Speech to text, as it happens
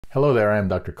Hello there, I am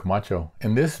Dr. Camacho.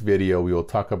 In this video, we will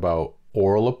talk about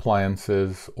oral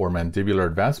appliances or mandibular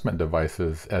advancement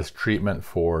devices as treatment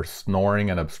for snoring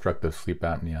and obstructive sleep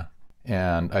apnea.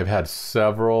 And I've had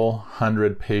several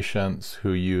hundred patients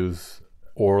who use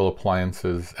oral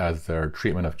appliances as their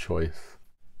treatment of choice.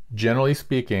 Generally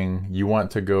speaking, you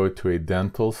want to go to a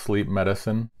dental sleep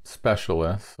medicine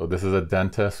specialist. So this is a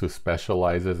dentist who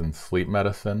specializes in sleep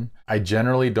medicine. I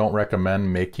generally don't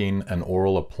recommend making an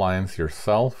oral appliance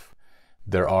yourself.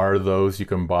 There are those you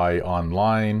can buy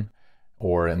online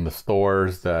or in the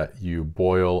stores that you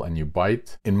boil and you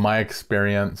bite. In my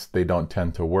experience, they don't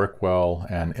tend to work well,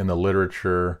 and in the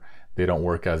literature, they don't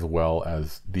work as well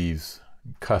as these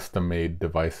custom-made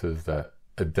devices that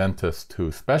a dentist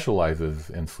who specializes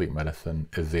in sleep medicine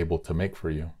is able to make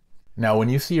for you. Now, when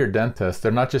you see your dentist,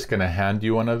 they're not just going to hand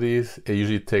you one of these. It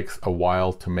usually takes a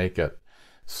while to make it.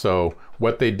 So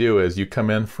what they do is you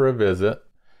come in for a visit.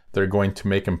 They're going to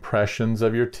make impressions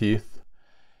of your teeth.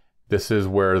 This is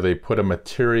where they put a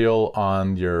material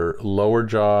on your lower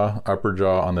jaw, upper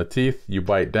jaw on the teeth. You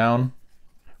bite down,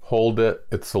 hold it,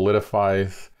 it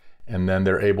solidifies, and then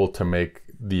they're able to make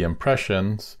the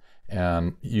impressions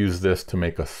and use this to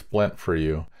make a splint for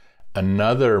you.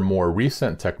 Another more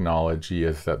recent technology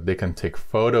is that they can take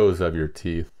photos of your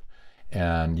teeth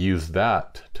and use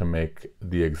that to make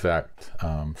the exact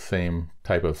same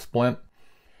type of splint.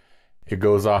 It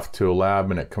goes off to a lab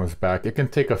and it comes back. It can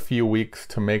take a few weeks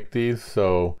to make these,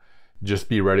 so just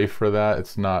be ready for that.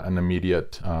 It's not an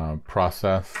immediate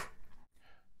process.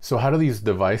 So how do these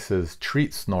devices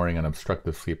treat snoring and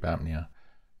obstructive sleep apnea?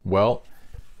 Well,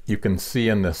 you can see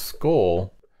in this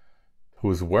skull,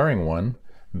 who's wearing one,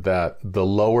 that the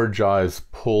lower jaw is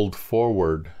pulled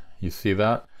forward. You see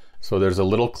that? So there's a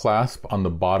little clasp on the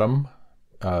bottom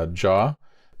jaw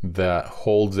that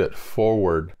holds it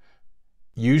forward.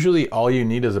 Usually all you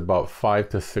need is about 5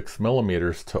 to 6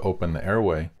 millimeters to open the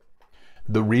airway.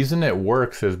 The reason it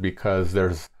works is because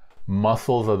there's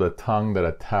muscles of the tongue that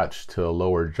attach to the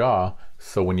lower jaw.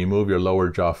 So when you move your lower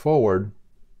jaw forward,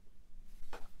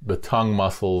 the tongue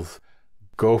muscles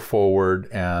go forward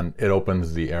and it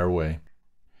opens the airway.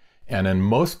 And in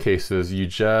most cases, you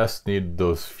just need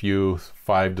those few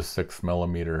 5 to 6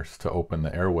 millimeters to open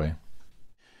the airway.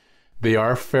 They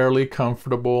are fairly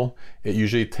comfortable. It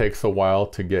usually takes a while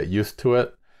to get used to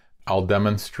it. I'll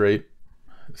demonstrate.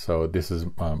 So this is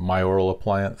my oral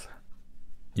appliance.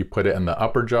 You put it in the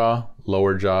upper jaw,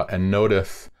 lower jaw, and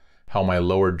notice how my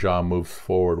lower jaw moves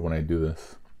forward when I do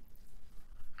this.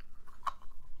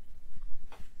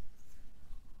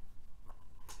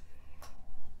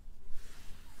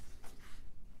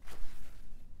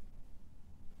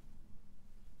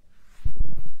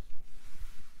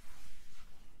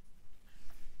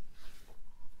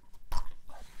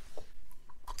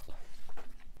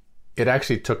 It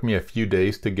actually took me a few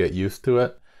days to get used to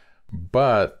it,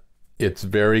 but it's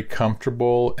very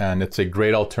comfortable and it's a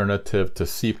great alternative to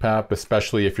CPAP,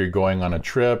 especially if you're going on a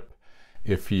trip,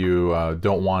 if you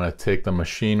don't want to take the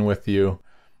machine with you.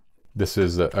 This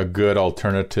is a good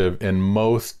alternative in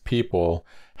most people.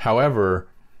 However,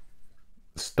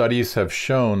 studies have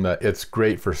shown that it's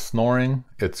great for snoring,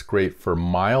 it's great for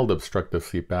mild obstructive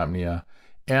sleep apnea,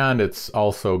 and it's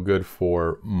also good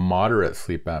for moderate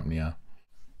sleep apnea.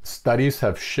 Studies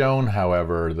have shown,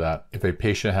 however, that if a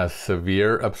patient has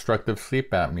severe obstructive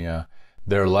sleep apnea,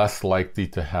 they're less likely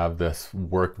to have this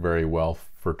work very well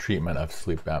for treatment of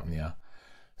sleep apnea.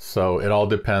 So it all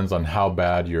depends on how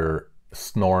bad your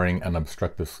snoring and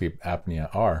obstructive sleep apnea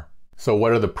are. So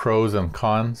what are the pros and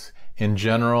cons? In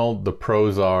general, the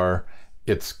pros are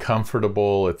it's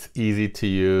comfortable, it's easy to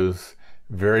use,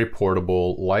 very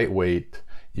portable, lightweight.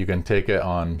 You can take it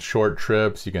on short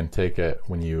trips, you can take it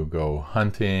when you go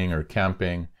hunting or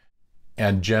camping.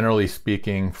 And generally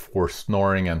speaking, for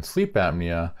snoring and sleep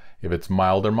apnea, if it's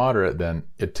mild or moderate, then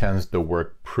it tends to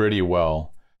work pretty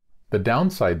well. The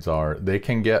downsides are they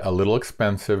can get a little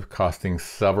expensive, costing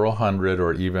several hundred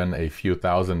or even a few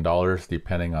 $1,000s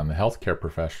depending on the healthcare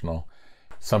professional.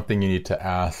 Something you need to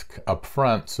ask up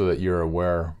front so that you're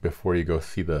aware before you go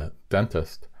see the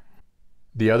dentist.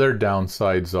 The other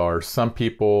downsides are some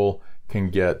people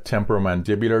can get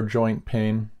temporomandibular joint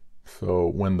pain. So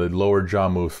when the lower jaw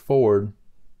moves forward,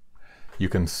 you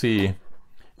can see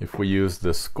if we use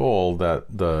the skull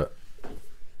that the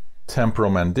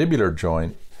temporomandibular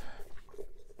joint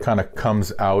kind of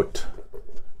comes out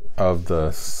of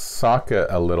the socket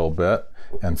a little bit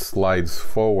and slides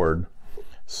forward.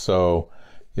 So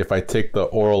if I take the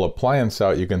oral appliance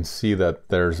out, you can see that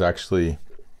there's actually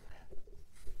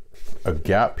a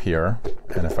gap here,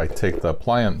 and if I take the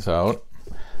appliance out,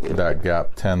 that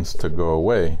gap tends to go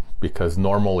away because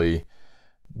normally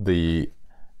the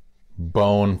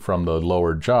bone from the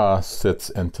lower jaw sits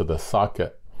into the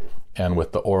socket. And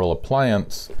with the oral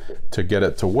appliance, to get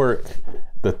it to work,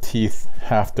 the teeth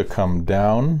have to come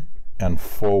down and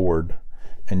forward.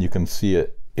 And you can see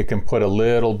it. It can put a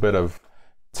little bit of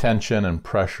tension and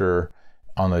pressure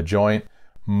on the joint.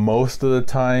 Most of the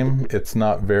time, it's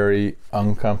not very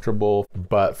uncomfortable,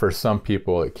 but for some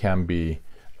people, it can be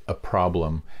a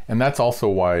problem. And that's also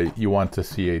why you want to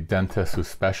see a dentist who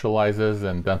specializes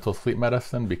in dental sleep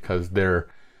medicine, because they're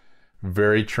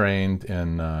very trained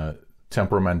in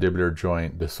temporomandibular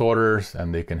joint disorders,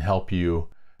 and they can help you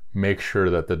make sure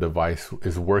that the device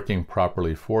is working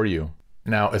properly for you.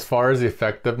 Now, as far as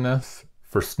effectiveness,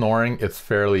 for snoring, it's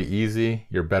fairly easy.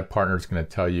 Your bed partner is going to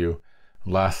tell you,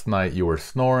 last night you were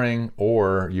snoring,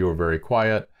 or you were very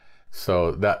quiet.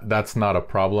 So that's not a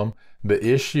problem. The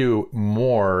issue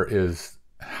more is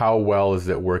how well is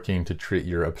it working to treat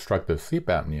your obstructive sleep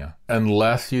apnea.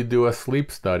 Unless you do a sleep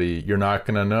study, you're not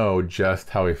going to know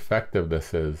just how effective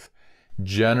this is.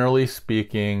 Generally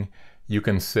speaking, you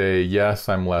can say, yes,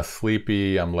 I'm less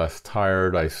sleepy, I'm less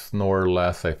tired, I snore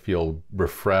less, I feel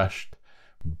refreshed.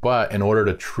 But in order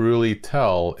to truly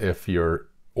tell if your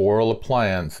oral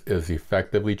appliance is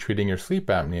effectively treating your sleep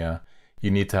apnea,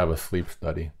 you need to have a sleep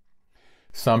study.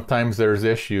 Sometimes there's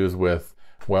issues with,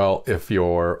 well, if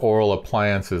your oral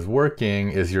appliance is working,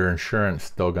 is your insurance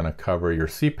still going to cover your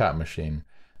CPAP machine?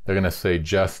 They're going to say,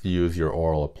 just use your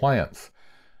oral appliance.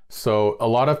 So a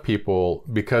lot of people,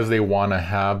 because they want to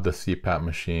have the CPAP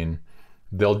machine,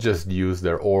 they'll just use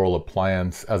their oral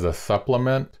appliance as a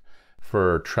supplement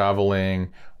for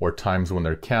traveling or times when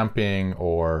they're camping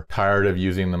or tired of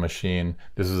using the machine.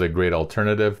 This is a great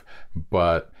alternative,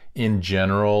 but in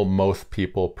general, most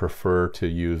people prefer to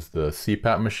use the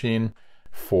CPAP machine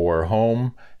for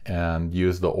home and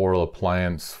use the oral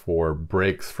appliance for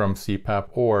breaks from CPAP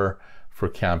or for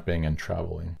camping and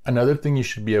traveling. Another thing you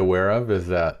should be aware of is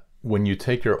that when you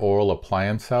take your oral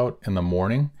appliance out in the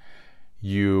morning,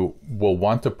 you will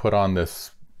want to put on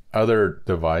this other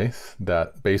device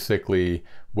that basically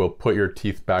will put your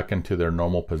teeth back into their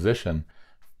normal position,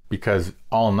 because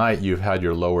all night you've had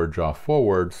your lower jaw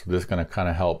forward, so this is going to kind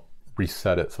of help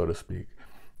reset it, so to speak.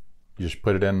 You just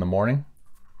put it in the morning.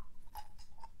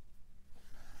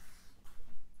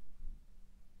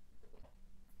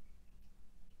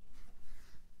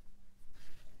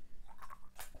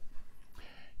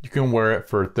 You can wear it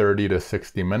for 30 to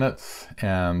 60 minutes,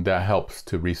 and that helps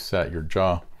to reset your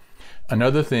jaw.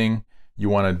 Another thing you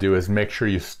want to do is make sure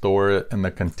you store it in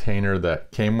the container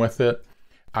that came with it.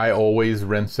 I always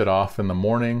rinse it off in the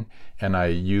morning, and I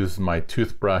use my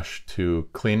toothbrush to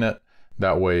clean it.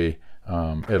 That way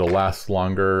it'll last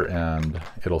longer and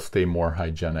it'll stay more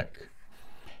hygienic.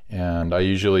 And I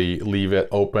usually leave it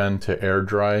open to air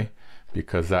dry,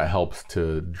 because that helps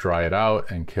to dry it out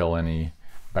and kill any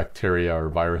bacteria or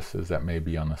viruses that may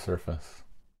be on the surface.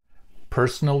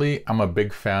 Personally, I'm a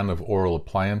big fan of oral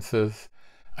appliances.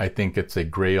 I think it's a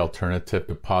great alternative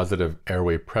to positive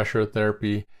airway pressure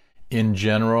therapy. In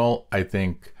general, I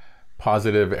think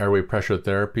positive airway pressure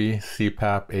therapy,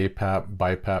 CPAP, APAP,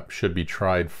 BiPAP, should be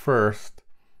tried first.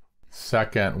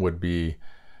 Second would be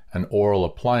an oral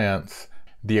appliance.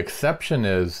 The exception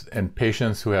is in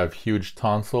patients who have huge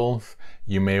tonsils,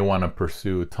 you may want to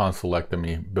pursue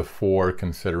tonsillectomy before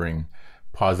considering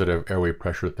positive airway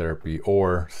pressure therapy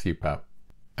or CPAP.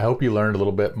 I hope you learned a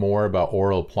little bit more about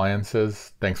oral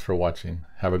appliances. Thanks for watching.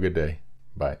 Have a good day.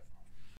 Bye.